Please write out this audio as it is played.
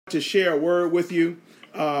to share a word with you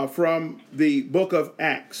from the book of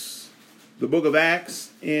Acts. The book of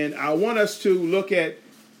Acts. And I want us to look at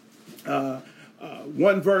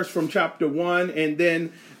one verse from chapter 1 and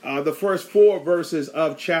then the first 4 verses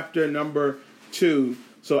of chapter number 2.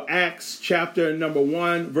 So Acts chapter number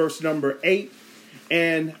 1, verse number 8,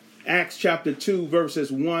 and Acts chapter 2,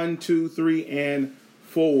 verses 1, 2, 3, and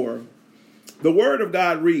 4. The word of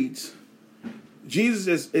God reads,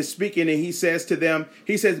 Jesus is speaking, and he says to them,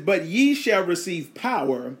 he says, "But ye shall receive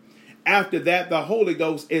power after that the Holy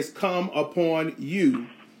Ghost is come upon you.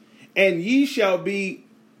 And ye shall be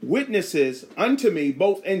witnesses unto me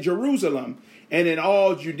both in Jerusalem and in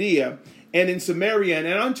all Judea and in Samaria and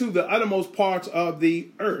unto the uttermost parts of the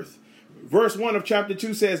earth." Verse 1 of chapter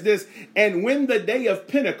 2 says this, "And when the day of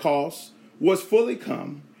Pentecost was fully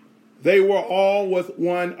come, they were all with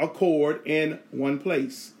one accord in one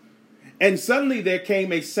place. And suddenly there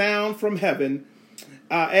came a sound from heaven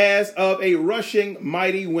as of a rushing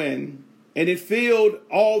mighty wind, and it filled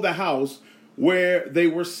all the house where they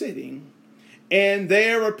were sitting. And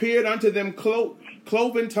there appeared unto them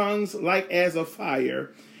cloven tongues like as of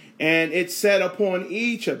fire, and it sat upon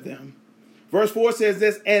each of them." Verse 4 says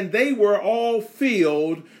this, "And they were all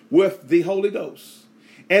filled with the Holy Ghost,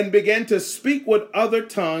 and began to speak with other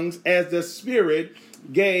tongues as the Spirit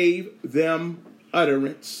gave them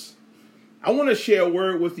utterance." I want to share a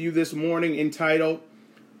word with you this morning entitled,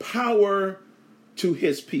 Power to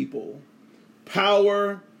His People.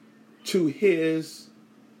 Power to His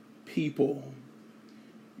people.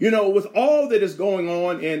 You know, with all that is going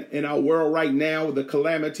on in our world right now, the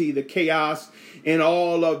calamity, the chaos, and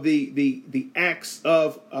all of the acts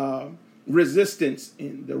of resistance,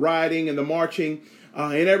 and the rioting and the marching,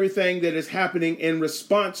 and everything that is happening in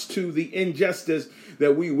response to the injustice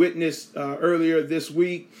that we witnessed earlier this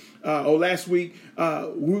week, or last week,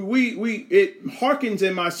 it harkens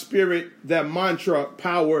in my spirit that mantra,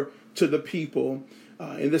 power to the people.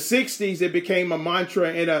 In the 60s, it became a mantra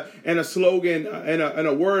and a slogan and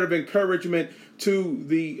a word of encouragement to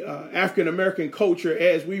the African-American culture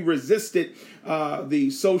as we resisted the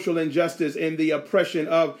social injustice and the oppression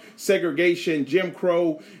of segregation, Jim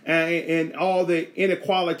Crow, and all the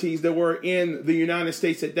inequalities that were in the United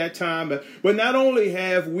States at that time. But not only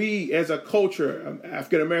have we as a culture,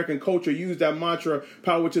 African-American culture, used that mantra,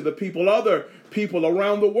 power to the people, other people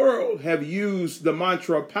around the world have used the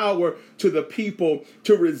mantra, power to the people,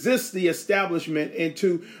 to resist the establishment and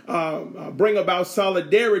to bring about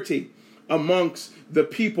solidarity amongst the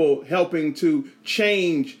people, helping to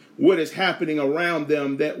change what is happening around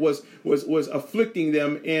them that was afflicting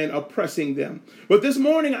them and oppressing them. But this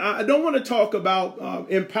morning, I don't want to talk about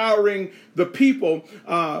empowering the people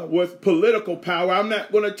with political power. I'm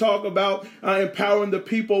not going to talk about empowering the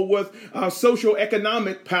people with social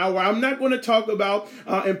economic power. I'm not going to talk about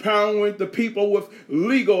empowering the people with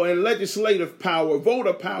legal and legislative power,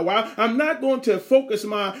 voter power. I'm not going to focus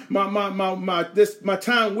my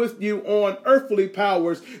time with you on earthly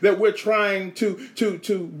powers that we're trying to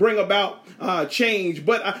bring about change.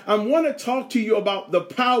 But I want to talk to you about the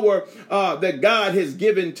power that God has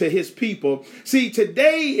given to His people. See,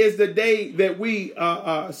 today is the day that we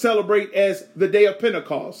celebrate as the day of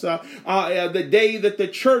Pentecost, the day that the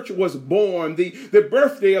church was born, the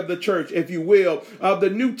birthday of the church, if you will, of the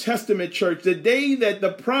New Testament church, the day that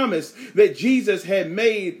the promise that Jesus had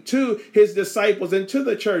made to His disciples and to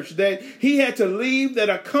the church, that He had to leave, that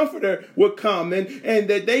a comforter would come, and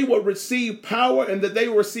that they would receive power, and that they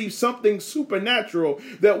would receive something supernatural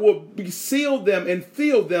that will seal them and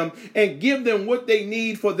fill them and give them what they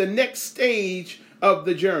need for the next stage of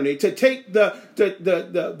the journey, to take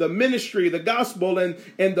the ministry, the gospel, and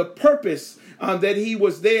the purpose that He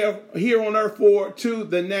was there here on earth for to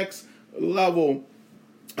the next level.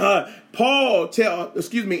 In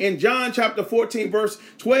John chapter 14, verse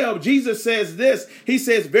 12, Jesus says this. He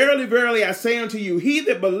says, "Verily, verily, I say unto you, he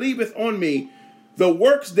that believeth on me, the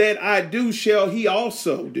works that I do shall he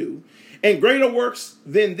also do. And greater works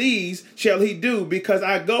than these shall he do, because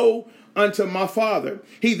I go unto my Father."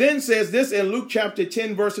 He then says this in Luke chapter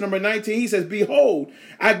 10, verse number 19. He says, "Behold,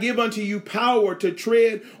 I give unto you power to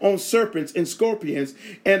tread on serpents and scorpions,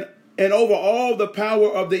 and over all the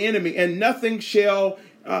power of the enemy, and nothing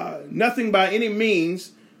by any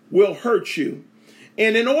means will hurt you."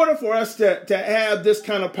 And in order for us to have this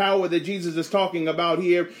kind of power that Jesus is talking about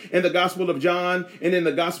here in the Gospel of John and in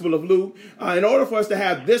the Gospel of Luke, in order for us to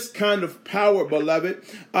have this kind of power, beloved,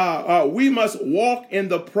 we must walk in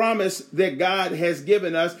the promise that God has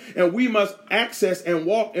given us, and we must access and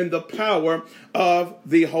walk in the power of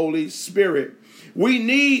the Holy Spirit. We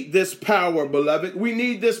need this power, beloved. We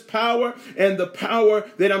need this power, and the power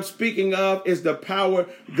that I'm speaking of is the power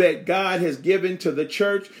that God has given to the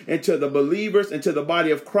church and to the believers and to the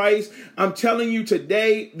body of Christ. I'm telling you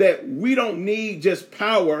today that we don't need just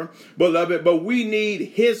power, beloved, but we need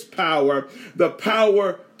his power. The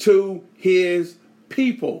power to his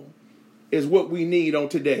people is what we need on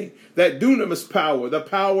today. That dunamis power, the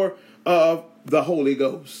power of the Holy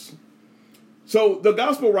Ghost. So the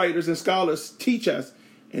gospel writers and scholars teach us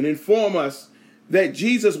and inform us that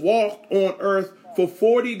Jesus walked on earth for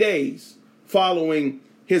 40 days following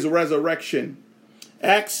his resurrection.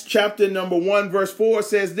 Acts chapter number 1 verse 4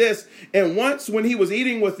 says this, and once when he was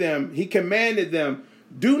eating with them, he commanded them,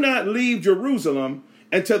 do not leave Jerusalem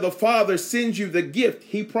until the Father sends you the gift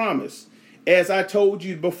he promised, as I told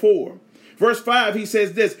you before. Verse 5, he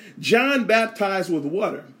says this, John baptized with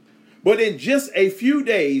water, but in just a few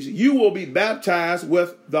days, you will be baptized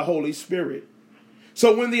with the Holy Spirit.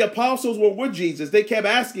 So when the apostles were with Jesus, they kept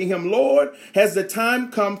asking him, Lord, has the time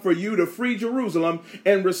come for you to free Jerusalem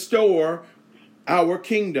and restore our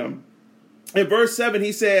kingdom? In verse 7,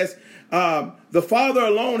 he says, the Father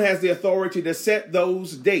alone has the authority to set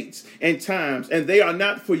those dates and times, and they are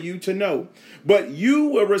not for you to know. But you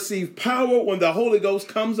will receive power when the Holy Ghost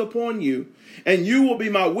comes upon you, and you will be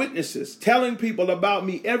my witnesses, telling people about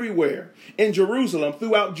me everywhere, in Jerusalem,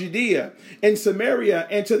 throughout Judea, in Samaria,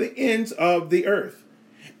 and to the ends of the earth.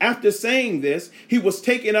 After saying this, he was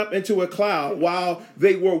taken up into a cloud while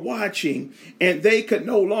they were watching, and they could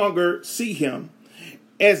no longer see him.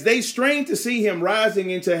 As they strained to see him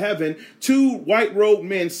rising into heaven, two white-robed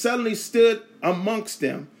men suddenly stood amongst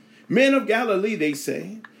them. Men of Galilee, they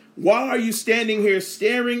say, why are you standing here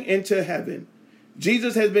staring into heaven?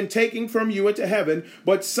 Jesus has been taken from you into heaven,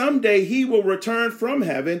 but someday he will return from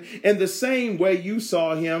heaven in the same way you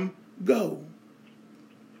saw him go.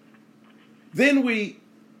 Then we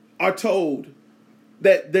are told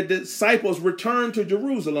that the disciples returned to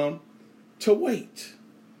Jerusalem to wait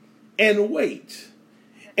and wait.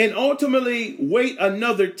 And ultimately wait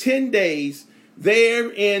another 10 days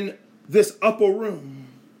there in this upper room.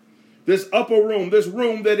 This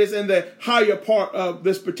room that is in the higher part of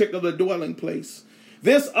this particular dwelling place.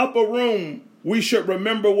 This upper room, we should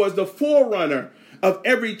remember, was the forerunner of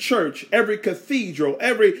every church, every cathedral,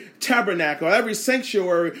 every tabernacle, every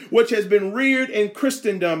sanctuary, which has been reared in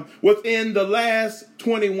Christendom within the last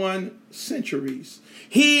 21 centuries.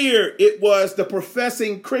 Here it was the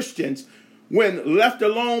professing Christians, when left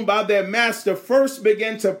alone by their master, first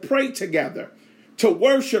began to pray together, to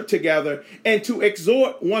worship together, and to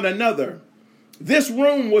exhort one another. This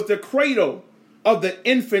room was the cradle of the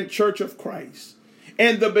infant church of Christ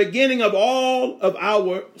and the beginning of all of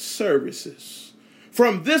our services.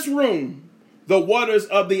 From this room, the waters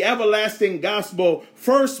of the everlasting gospel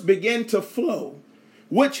first began to flow,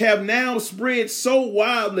 which have now spread so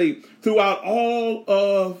widely throughout all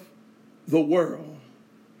of the world.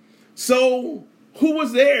 So, who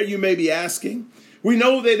was there, you may be asking? We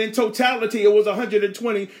know that in totality it was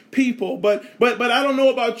 120 people, but I don't know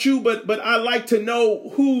about you, but I like to know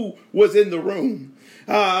who was in the room.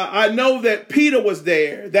 I know that Peter was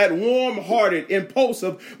there, that warm-hearted,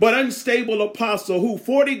 impulsive, but unstable apostle who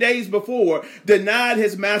 40 days before denied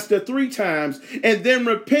his master 3 times and then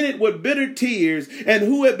repented with bitter tears, and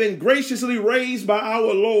who had been graciously raised by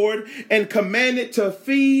our Lord and commanded to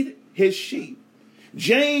feed his sheep.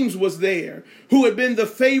 James was there, who had been the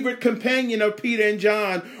favorite companion of Peter and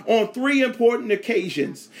John on 3 important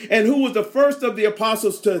occasions, and who was the first of the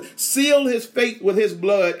apostles to seal his faith with his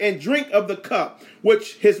blood and drink of the cup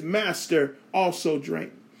which his master also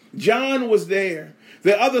drank. John was there,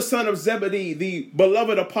 the other son of Zebedee, the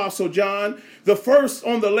beloved apostle John, the first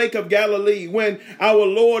on the lake of Galilee, when our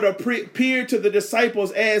Lord appeared to the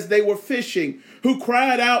disciples as they were fishing, who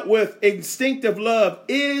cried out with instinctive love,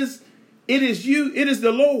 It is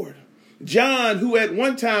the Lord. John, who at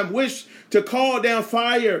one time wished to call down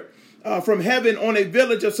fire from heaven on a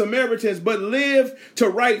village of Samaritans, but lived to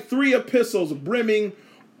write 3 epistles brimming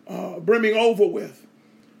over with.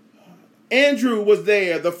 Andrew was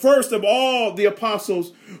there, the first of all the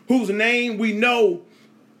apostles whose name we know,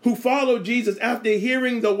 who followed Jesus after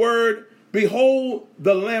hearing the word, behold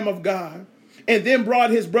the Lamb of God, and then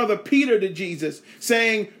brought his brother Peter to Jesus,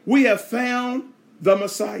 saying, we have found the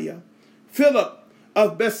Messiah. Philip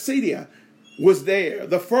of Bethsaida was there,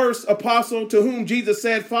 the first apostle to whom Jesus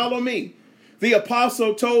said, follow me. The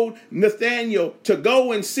apostle told Nathanael to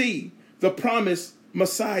go and see the promised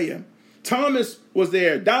Messiah. Thomas was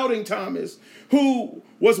there, doubting Thomas, who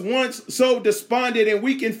was once so despondent and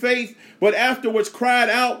weak in faith, but afterwards cried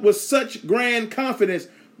out with such grand confidence,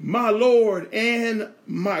 my Lord and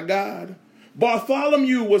my God.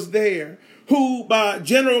 Bartholomew was there, who by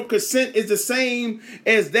general consent is the same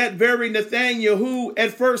as that very Nathanael who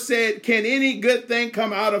at first said, "Can any good thing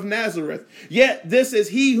come out of Nazareth?" Yet this is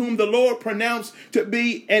he whom the Lord pronounced to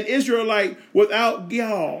be an Israelite without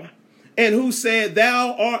guile, and who said,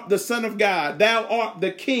 "Thou art the Son of God, thou art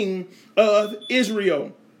the King of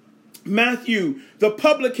Israel." Matthew, the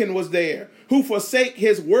publican, was there, who forsake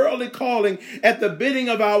his worldly calling at the bidding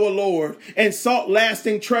of our Lord and sought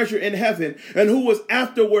lasting treasure in heaven, and who was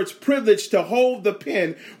afterwards privileged to hold the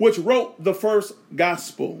pen which wrote the first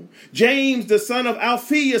gospel. James, the son of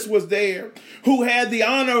Alphaeus, was there, who had the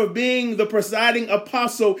honor of being the presiding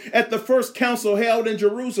apostle at the first council held in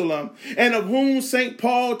Jerusalem, and of whom St.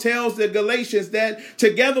 Paul tells the Galatians that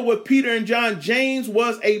together with Peter and John, James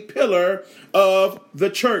was a pillar of the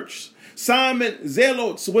church. Simon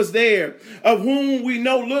Zelotes was there, of whom we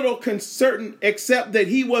know little certain except that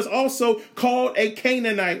he was also called a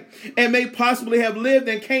Canaanite and may possibly have lived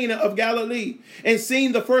in Cana of Galilee and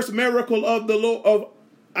seen the first miracle of the Lord, of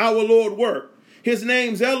our Lord work. His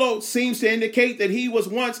name Zelotes seems to indicate that he was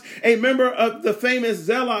once a member of the famous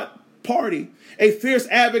Zealot party, a fierce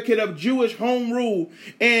advocate of Jewish home rule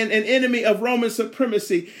and an enemy of Roman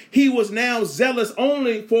supremacy. He was now zealous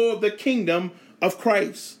only for the kingdom of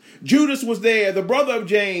Christ. Judas was there, the brother of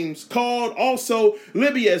James, called also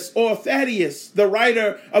Lebbaeus or Thaddeus, the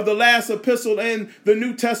writer of the last epistle in the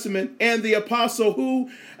New Testament, and the apostle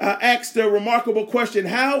who asked the remarkable question,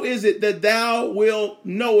 "How is it that thou wilt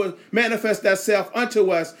manifest thyself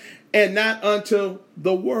unto us and not unto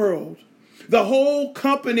the world?" The whole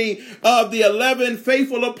company of the 11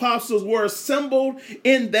 faithful apostles were assembled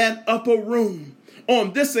in that upper room.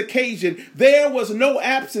 On this occasion, there was no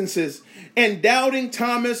absences, and doubting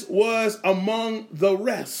Thomas was among the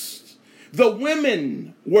rest. The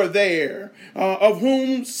women were there, of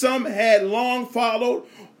whom some had long followed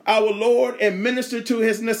our Lord and ministered to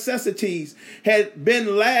his necessities, had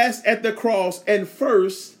been last at the cross and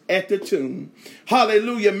first at the tomb.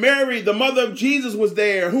 Hallelujah. Mary, the mother of Jesus, was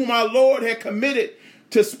there, whom our Lord had committed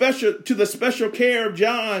to the special care of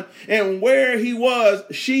John, and where he was,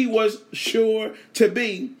 she was sure to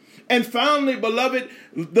be. And finally, beloved,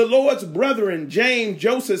 the Lord's brethren, James,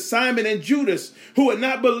 Joseph, Simon, and Judas, who had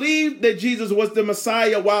not believed that Jesus was the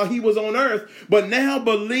Messiah while he was on earth, but now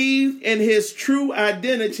believed in his true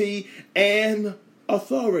identity and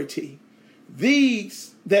authority.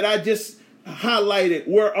 These that I just highlighted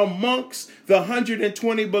were amongst the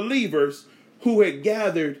 120 believers who had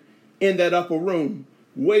gathered in that upper room,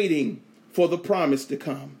 waiting for the promise to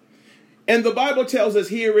come. And the Bible tells us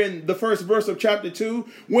here in the first verse of chapter 2,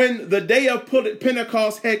 when the day of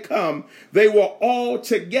Pentecost had come, they were all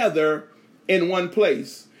together in one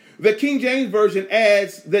place. The King James Version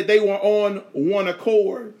adds that they were on one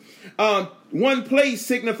accord. One place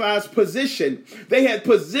signifies position. They had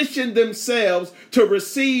positioned themselves to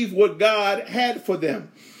receive what God had for them.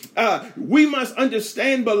 We must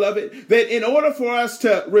understand, beloved, that in order for us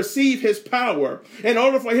to receive his power, in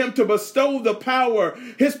order for him to bestow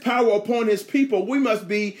his power upon his people, we must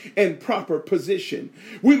be in proper position.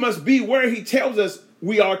 We must be where he tells us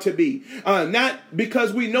we are to be. Not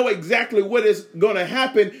because we know exactly what is going to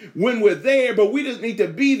happen when we're there, but we just need to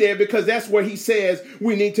be there because that's where he says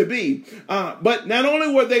we need to be. But not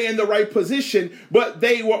only were they in the right position, but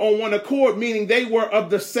they were on one accord, meaning they were of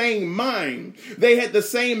the same mind. They had the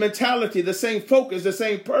same mentality, the same focus, the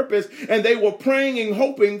same purpose, and they were praying and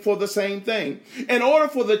hoping for the same thing. In order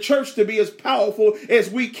for the church to be as powerful as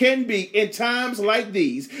we can be in times like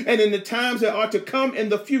these, and in the times that are to come in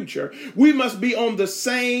the future, we must be on the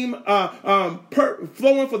same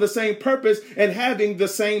flowing for the same purpose and having the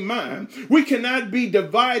same mind. We cannot be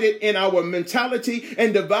divided in our mentality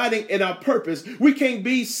and dividing in our purpose. We can't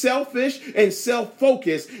be selfish and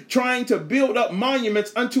self-focused, trying to build up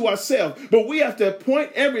monuments unto ourselves, but we have to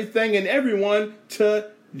point everything and everyone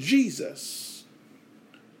to Jesus.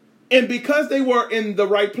 And because they were in the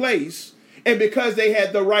right place, and because they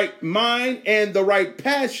had the right mind and the right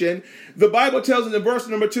passion, the Bible tells us in verse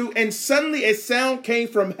number 2, and suddenly a sound came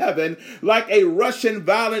from heaven like a rushing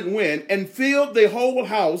violent wind and filled the whole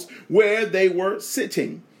house where they were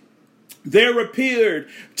sitting. There appeared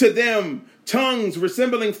to them tongues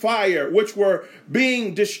resembling fire, which were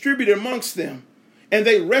being distributed amongst them. And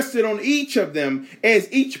they rested on each of them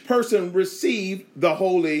as each person received the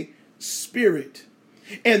Holy Spirit.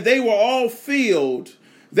 And they were all filled,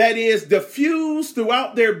 that is, diffused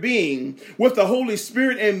throughout their being with the Holy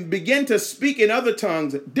Spirit, and began to speak in other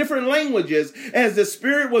tongues, different languages, as the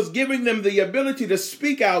Spirit was giving them the ability to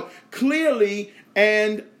speak out clearly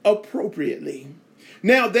and appropriately.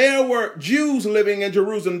 Now there were Jews living in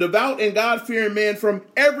Jerusalem, devout and God-fearing men from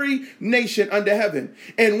every nation under heaven.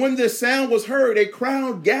 And when this sound was heard, a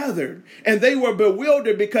crowd gathered, and they were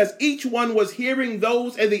bewildered because each one was hearing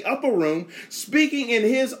those in the upper room speaking in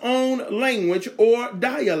his own language or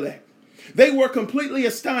dialect. They were completely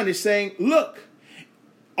astonished, saying, "Look,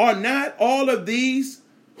 are not all of these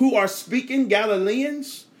who are speaking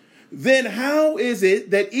Galileans? Then how is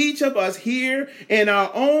it that each of us hear in our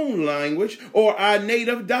own language or our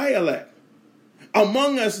native dialect?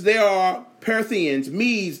 Among us there are Parthians,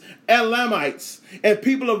 Medes, Elamites, and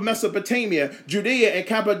people of Mesopotamia, Judea and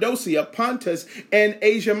Cappadocia, Pontus and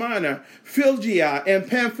Asia Minor, Phrygia and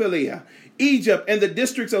Pamphylia, Egypt and the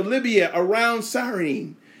districts of Libya around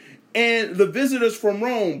Cyrene, and the visitors from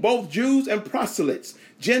Rome, both Jews and proselytes,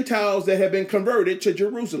 Gentiles that have been converted to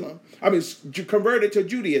converted to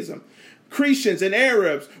Judaism, Cretians and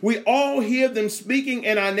Arabs. We all hear them speaking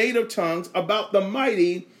in our native tongues about the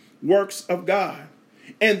mighty works of God."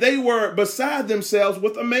 And they were beside themselves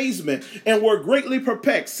with amazement and were greatly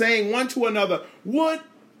perplexed, saying one to another, "What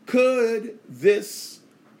could this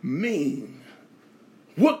mean?"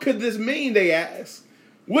 What could this mean, they asked.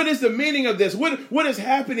 What is the meaning of this? What is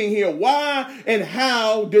happening here? Why and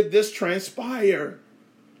how did this transpire?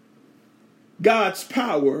 God's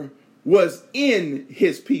power was in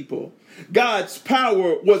his people. God's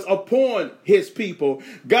power was upon his people.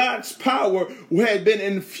 God's power had been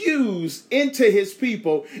infused into his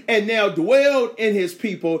people and now dwelled in his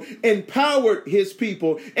people, empowered his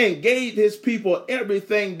people, and gave his people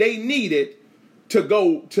everything they needed to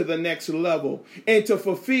go to the next level and to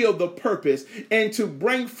fulfill the purpose and to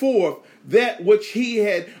bring forth that which he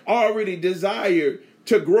had already desired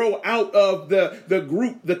to grow out of the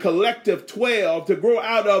group, the collective 12, to grow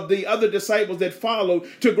out of the other disciples that followed,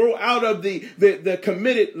 to grow out of the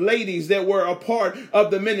committed ladies that were a part of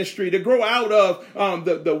the ministry, to grow out of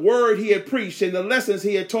the word he had preached and the lessons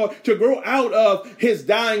he had taught, to grow out of his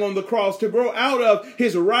dying on the cross, to grow out of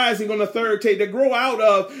his rising on the third day, to grow out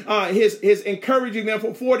of his encouraging them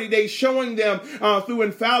for 40 days, showing them through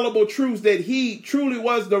infallible truths that he truly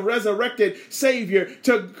was the resurrected Savior,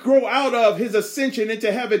 to grow out of his ascension into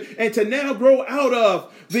heaven, and to now grow out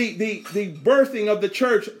of the birthing of the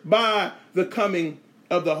church by the coming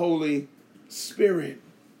of the Holy Spirit.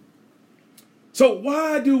 So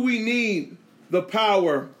why do we need the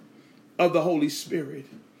power of the Holy Spirit?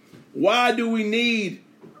 Why do we need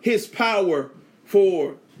his power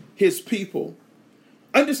for his people?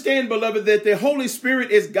 Understand, beloved, that the Holy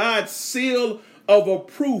Spirit is God's seal of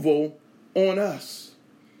approval on us.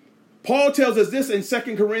 Paul tells us this in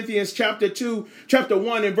 2 Corinthians chapter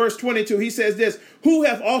 1 and verse 22. He says this, "Who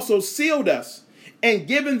have also sealed us and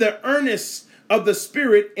given the earnest of the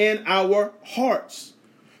Spirit in our hearts."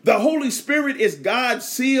 The Holy Spirit is God's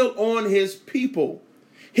seal on his people,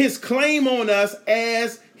 his claim on us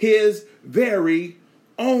as his very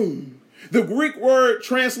own. The Greek word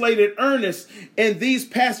translated earnest in these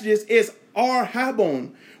passages is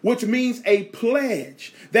arhabon, which means a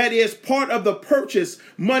pledge, that is part of the purchase,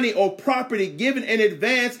 money or property given in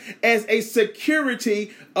advance as a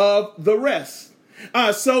security of the rest.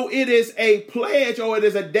 So it is a pledge, or it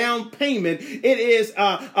is a down payment. It is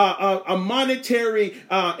a monetary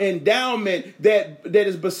endowment that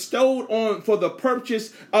is bestowed on for the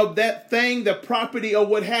purchase of that thing, the property or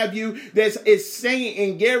what have you, that is saying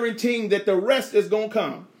and guaranteeing that the rest is going to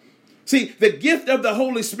come. See, the gift of the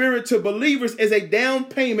Holy Spirit to believers is a down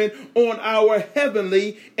payment on our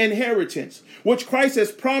heavenly inheritance, which Christ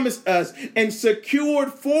has promised us and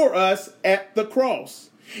secured for us at the cross.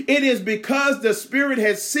 It is because the Spirit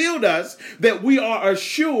has sealed us that we are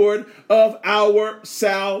assured of our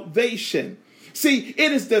salvation. See,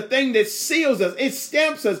 it is the thing that seals us. It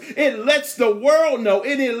stamps us. It lets the world know.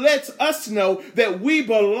 And it lets us know that we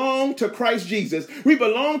belong to Christ Jesus. We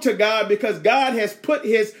belong to God because God has put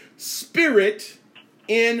his Spirit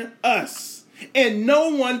in us. And no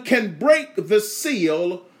one can break the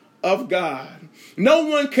seal of God. No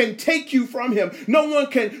one can take you from him. No one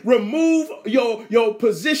can remove your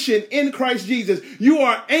position in Christ Jesus. You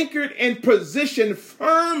are anchored and positioned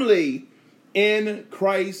firmly in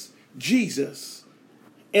Christ Jesus.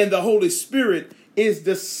 And the Holy Spirit is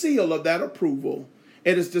the seal of that approval.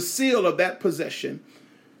 It is the seal of that possession.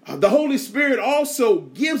 The Holy Spirit also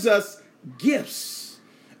gives us gifts.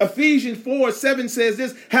 Ephesians 4:7 says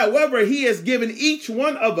this, "However, he has given each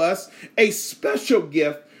one of us a special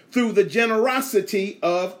gift through the generosity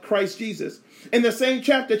of Christ Jesus." In the same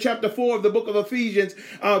chapter 4 of the book of Ephesians,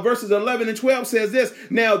 verses 11 and 12 says this,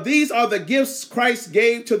 "Now these are the gifts Christ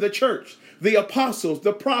gave to the church: the apostles,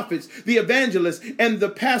 the prophets, the evangelists, and the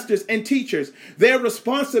pastors and teachers. Their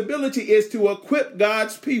responsibility is to equip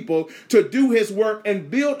God's people to do his work and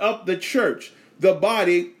build up the church, the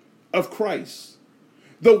body of Christ.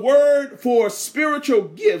 The word for spiritual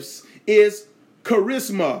gifts is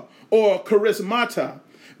charisma or charismata,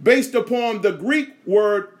 based upon the Greek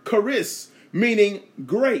word charis, meaning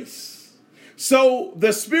grace. So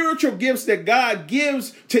the spiritual gifts that God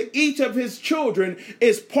gives to each of his children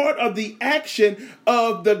is part of the action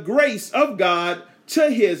of the grace of God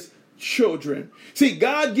to his children. See,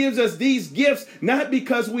 God gives us these gifts not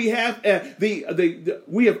because we have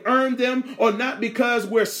we have earned them, or not because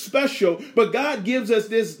we're special, but God gives us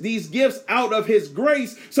these gifts out of his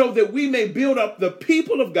grace so that we may build up the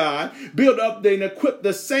people of God, build up and equip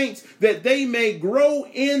the saints, that they may grow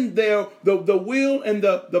in the will and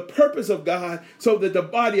the purpose of God, so that the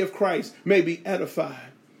body of Christ may be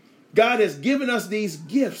edified. God has given us these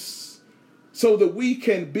gifts so that we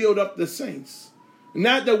can build up the saints.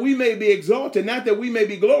 Not that we may be exalted, not that we may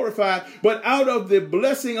be glorified, but out of the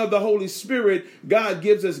blessing of the Holy Spirit, God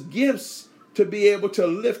gives us gifts to be able to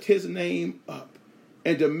lift his name up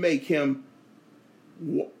and to make him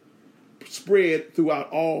spread throughout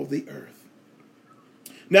all the earth.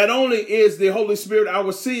 Not only is the Holy Spirit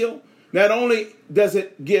our seal, not only does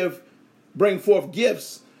it bring forth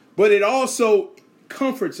gifts, but it also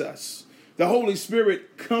comforts us. The Holy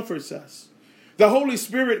Spirit comforts us. The Holy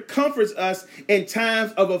Spirit comforts us in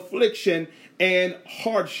times of affliction and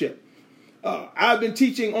hardship. I've been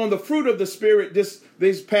teaching on the fruit of the Spirit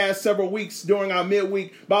these past several weeks during our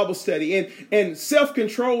midweek Bible study, and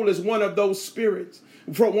self-control is one of those spirits,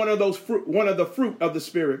 one of the fruit of the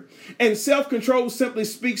Spirit. And self-control simply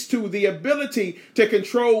speaks to the ability to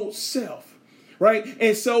control self. Right?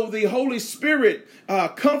 And so the Holy Spirit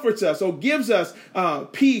comforts us, or gives us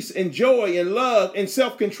peace and joy and love and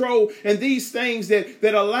self-control, and these things that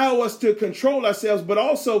allow us to control ourselves, but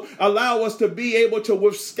also allow us to be able to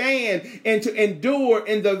withstand and to endure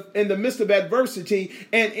in the midst of adversity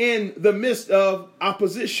and in the midst of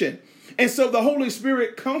opposition. And so the Holy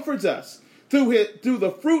Spirit comforts us through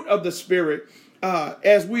the fruit of the Spirit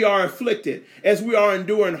as we are afflicted, as we are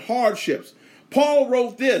enduring hardships. Paul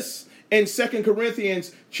wrote this in 2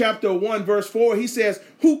 Corinthians chapter 1, verse 4. He says,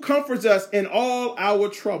 "Who comforts us in all our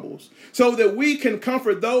troubles, so that we can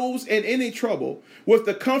comfort those in any trouble with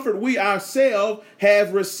the comfort we ourselves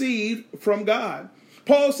have received from God."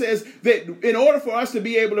 Paul says that in order for us to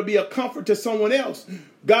be able to be a comfort to someone else,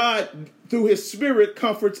 God, through his Spirit,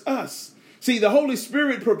 comforts us. See, the Holy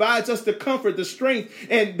Spirit provides us the comfort, the strength,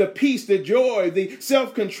 and the peace, the joy, the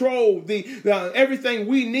self-control, the everything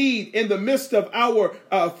we need in the midst of our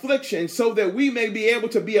affliction, so that we may be able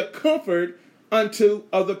to be a comfort unto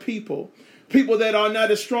other people. People that are not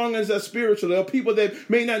as strong as us spiritually, or people that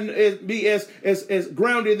may not be as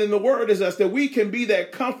grounded in the word as us, that we can be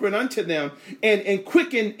that comfort unto them and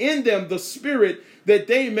quicken in them the Spirit, that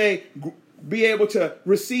they may be able to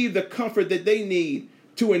receive the comfort that they need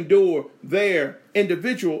to endure their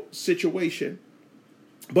individual situation.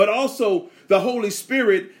 But also the Holy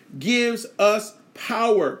Spirit gives us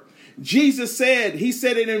power. Jesus said, he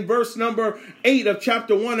said it in verse number 8 of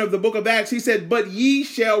chapter 1 of the book of Acts. He said, "But ye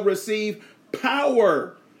shall receive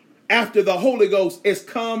power after the Holy Ghost is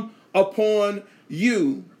come upon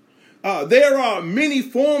you." There are many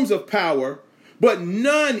forms of power, but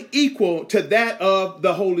none equal to that of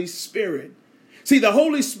the Holy Spirit. See, the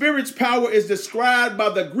Holy Spirit's power is described by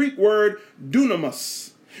the Greek word dunamis.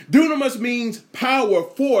 Dunamis means power,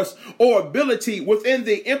 force, or ability within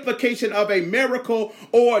the implication of a miracle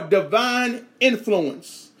or divine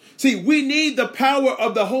influence. See, we need the power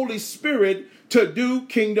of the Holy Spirit to do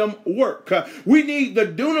kingdom work. We need the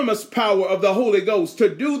dunamis power of the Holy Ghost to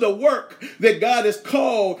do the work that God has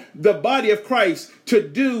called the body of Christ to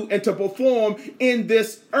do and to perform in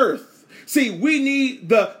this earth. See, we need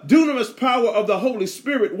the dunamis power of the Holy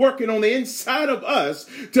Spirit working on the inside of us,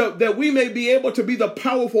 that we may be able to be the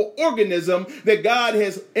powerful organism that God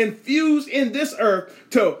has infused in this earth,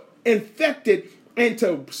 to infect it and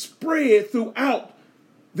to spread throughout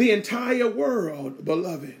the entire world,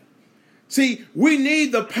 beloved. See, we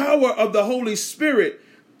need the power of the Holy Spirit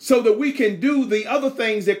so that we can do the other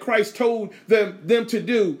things that Christ told them to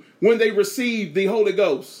do when they received the Holy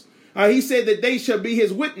Ghost. He said that they shall be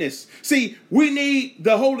his witness. See, we need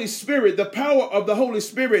the Holy Spirit, the power of the Holy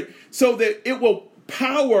Spirit, so that it will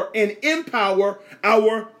power and empower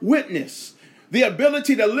our witness. The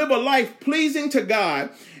ability to live a life pleasing to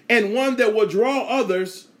God, and one that will draw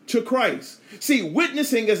others to Christ. See,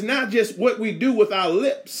 witnessing is not just what we do with our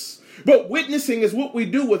lips, But witnessing is what we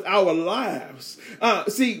do with our lives.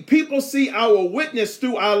 See, people see our witness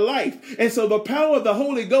through our life. And so the power of the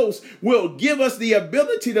Holy Ghost will give us the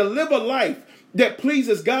ability to live a life that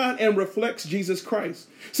pleases God and reflects Jesus Christ.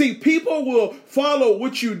 See, people will follow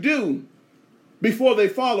what you do before they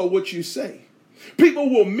follow what you say. People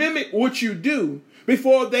will mimic what you do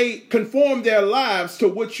before they conform their lives to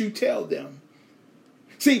what you tell them.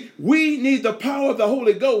 See, we need the power of the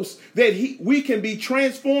Holy Ghost that we can be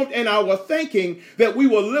transformed in our thinking, that we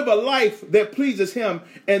will live a life that pleases him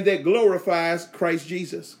and that glorifies Christ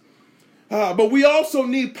Jesus. But we also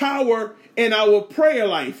need power in our prayer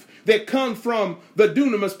life that comes from the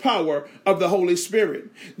dunamis power of the Holy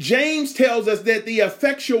Spirit. James tells us that the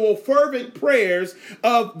effectual fervent prayers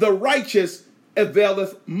of the righteous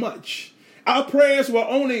availeth much. Our prayers will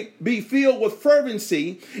only be filled with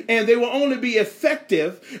fervency, and they will only be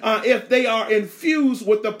effective if they are infused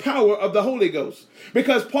with the power of the Holy Ghost.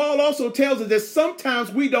 Because Paul also tells us that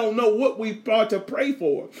sometimes we don't know what we ought to pray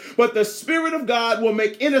for, but the Spirit of God will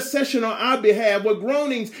make intercession on our behalf with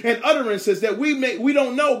groanings and utterances that we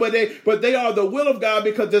don't know, but they are the will of God,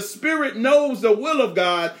 because the Spirit knows the will of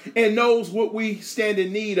God and knows what we stand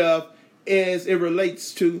in need of as it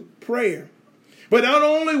relates to prayer. But not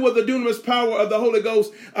only will the dunamis power of the Holy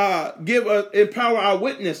Ghost empower our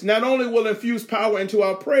witness, not only will infuse power into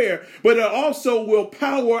our prayer, but it also will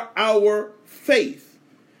power our faith.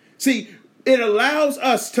 See, it allows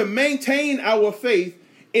us to maintain our faith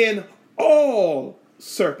in all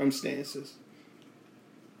circumstances.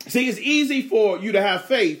 See, it's easy for you to have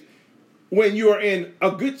faith when you are in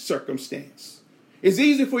a good circumstance. It's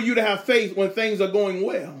easy for you to have faith when things are going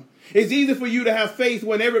well. It's easy for you to have faith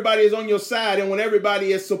when everybody is on your side and when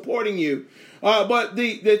everybody is supporting you. But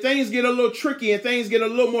the things get a little tricky and things get a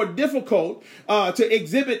little more difficult to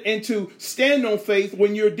exhibit and to stand on faith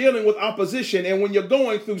when you're dealing with opposition and when you're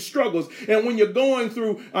going through struggles and when you're going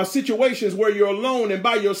through situations where you're alone and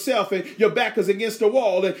by yourself and your back is against the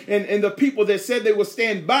wall and the people that said they would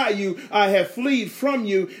stand by you have fled from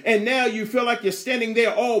you, and now you feel like you're standing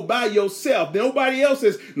there all by yourself. Nobody else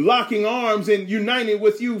is locking arms and uniting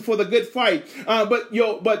with you for the good fight. But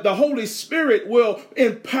the Holy Spirit will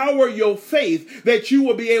empower your faith that you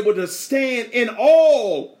will be able to stand in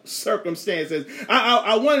all circumstances.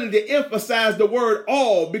 I wanted to emphasize the word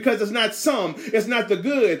all, because it's not some, it's not the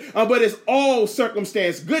good, but it's all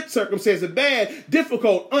circumstance, good circumstances, bad,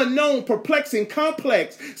 difficult, unknown, perplexing,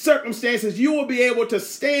 complex circumstances. You will be able to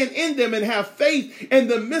stand in them and have faith in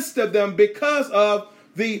the midst of them because of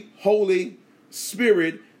the Holy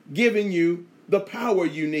Spirit giving you the power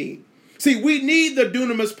you need. See, we need the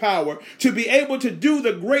dunamis power to be able to do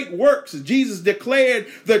the great works Jesus declared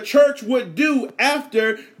the church would do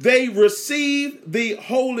after they received the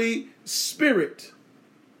Holy Spirit.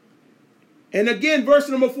 And again, verse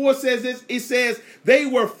number 4 says this. It says, they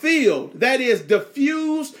were filled, that is,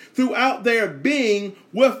 diffused throughout their being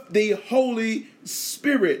with the Holy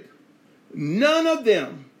Spirit. None of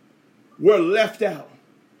them were left out.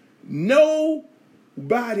 Nobody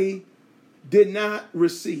did not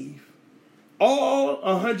receive. All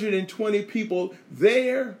 120 people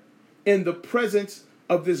there in the presence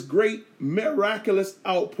of this great miraculous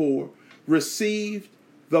outpour received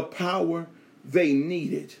the power they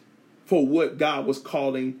needed for what God was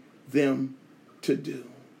calling them to do.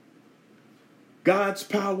 God's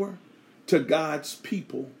power to God's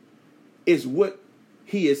people is what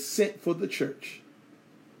he has sent for the church,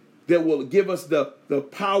 that will give us the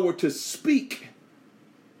power to speak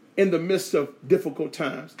in the midst of difficult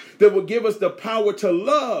times, that will give us the power to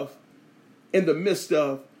love in the midst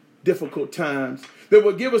of difficult times, that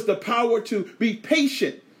will give us the power to be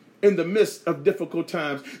patient in the midst of difficult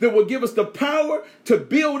times, that will give us the power to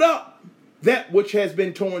build up that which has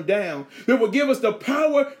been torn down, that will give us the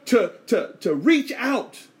power to reach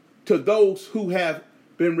out to those who have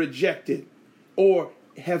been rejected or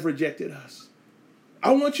have rejected us.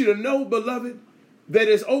 I want you to know, beloved, that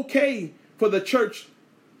it's okay for the church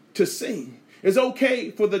to sing. It's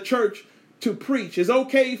okay for the church to preach. It's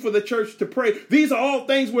okay for the church to pray. These are all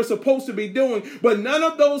things we're supposed to be doing, but none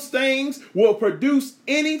of those things will produce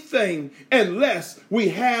anything unless we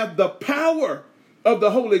have the power of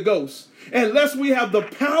the Holy Ghost, unless we have the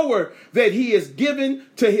power that he has given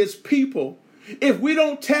to his people. If we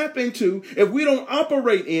don't tap into, if we don't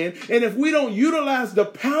operate in, and if we don't utilize the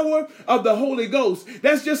power of the Holy Ghost,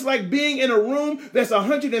 that's just like being in a room that's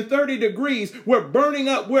 130 degrees. We're burning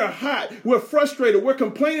up. We're hot. We're frustrated. We're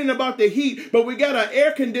complaining about the heat, but we got an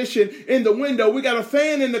air condition in the window. We got a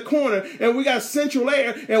fan in the corner, and we got central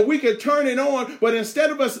air, and we can turn it on. But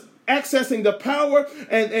instead of us accessing the power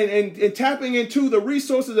and tapping into the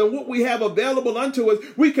resources and what we have available unto us,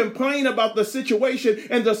 we complain about the situation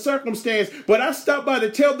and the circumstance. But I stopped by to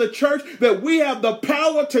tell the church that we have the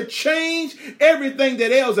power to change everything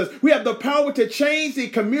that ails us. We have the power to change the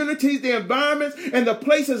communities, the environments, and the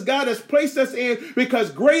places God has placed us in,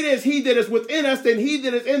 because greater is he that is within us than he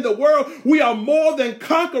that is in the world. We are more than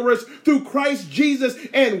conquerors through Christ Jesus,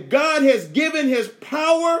 and God has given his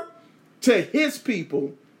power to his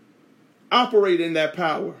people. Operate in that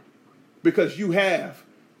power, because you have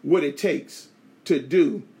what it takes to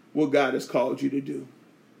do what God has called you to do.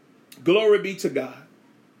 Glory be to God.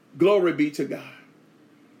 Glory be to God.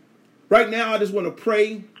 Right now, I just want to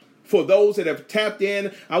pray for those that have tapped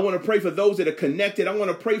in. I want to pray for those that are connected. I want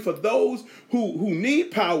to pray for those who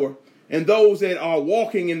need power and those that are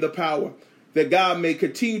walking in the power, that God may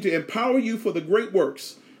continue to empower you for the great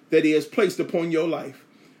works that he has placed upon your life.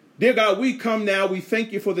 Dear God, we come now. We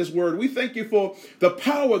thank you for this word. We thank you for the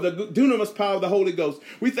power, the dunamis power of the Holy Ghost.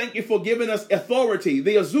 We thank you for giving us authority,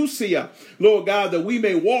 the exousia, Lord God, that we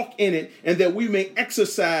may walk in it and that we may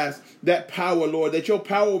exercise that power, Lord, that your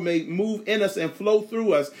power may move in us and flow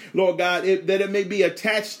through us, Lord God, that it may be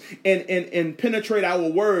attached and penetrate our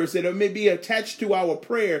words, that it may be attached to our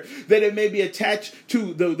prayer, that it may be attached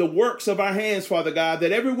to the works of our hands, Father God,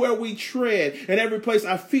 that everywhere we tread and every place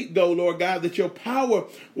our feet go, Lord God, that your power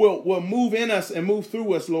will move in us and move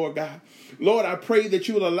through us, Lord God. Lord, I pray that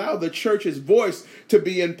you will allow the church's voice to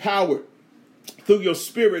be empowered through your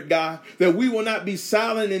spirit, God, that we will not be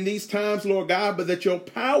silent in these times, Lord God, but that your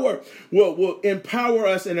power will empower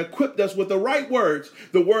us and equip us with the right words,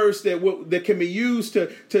 the words that can be used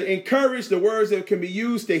to encourage, the words that can be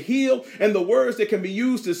used to heal, and the words that can be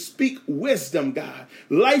used to speak wisdom, God.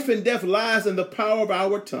 Life and death lies in the power of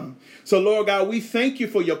our tongue. So, Lord God, we thank you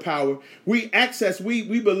for your power. We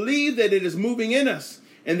believe that it is moving in us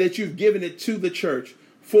and that you've given it to the church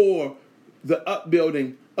for the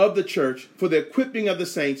upbuilding of the church, for the equipping of the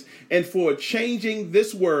saints, and for changing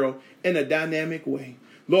this world in a dynamic way.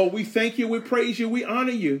 Lord, we thank you, we praise you, we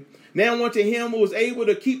honor you. Now unto him who was able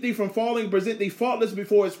to keep thee from falling, present thee faultless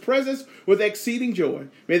before his presence with exceeding joy.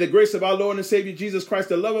 May the grace of our Lord and Savior Jesus Christ,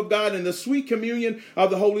 the love of God, and the sweet communion of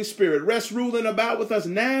the Holy Spirit rest, rule, and abide with us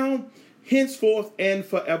now, henceforth, and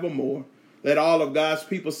forevermore. Let all of God's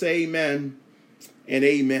people say amen and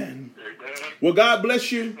amen. Well, God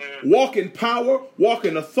bless you. Walk in power, walk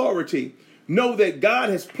in authority. Know that God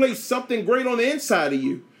has placed something great on the inside of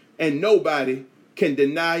you, and nobody can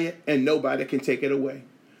deny it, and nobody can take it away.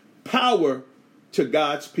 Power to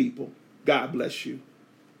God's people. God bless you.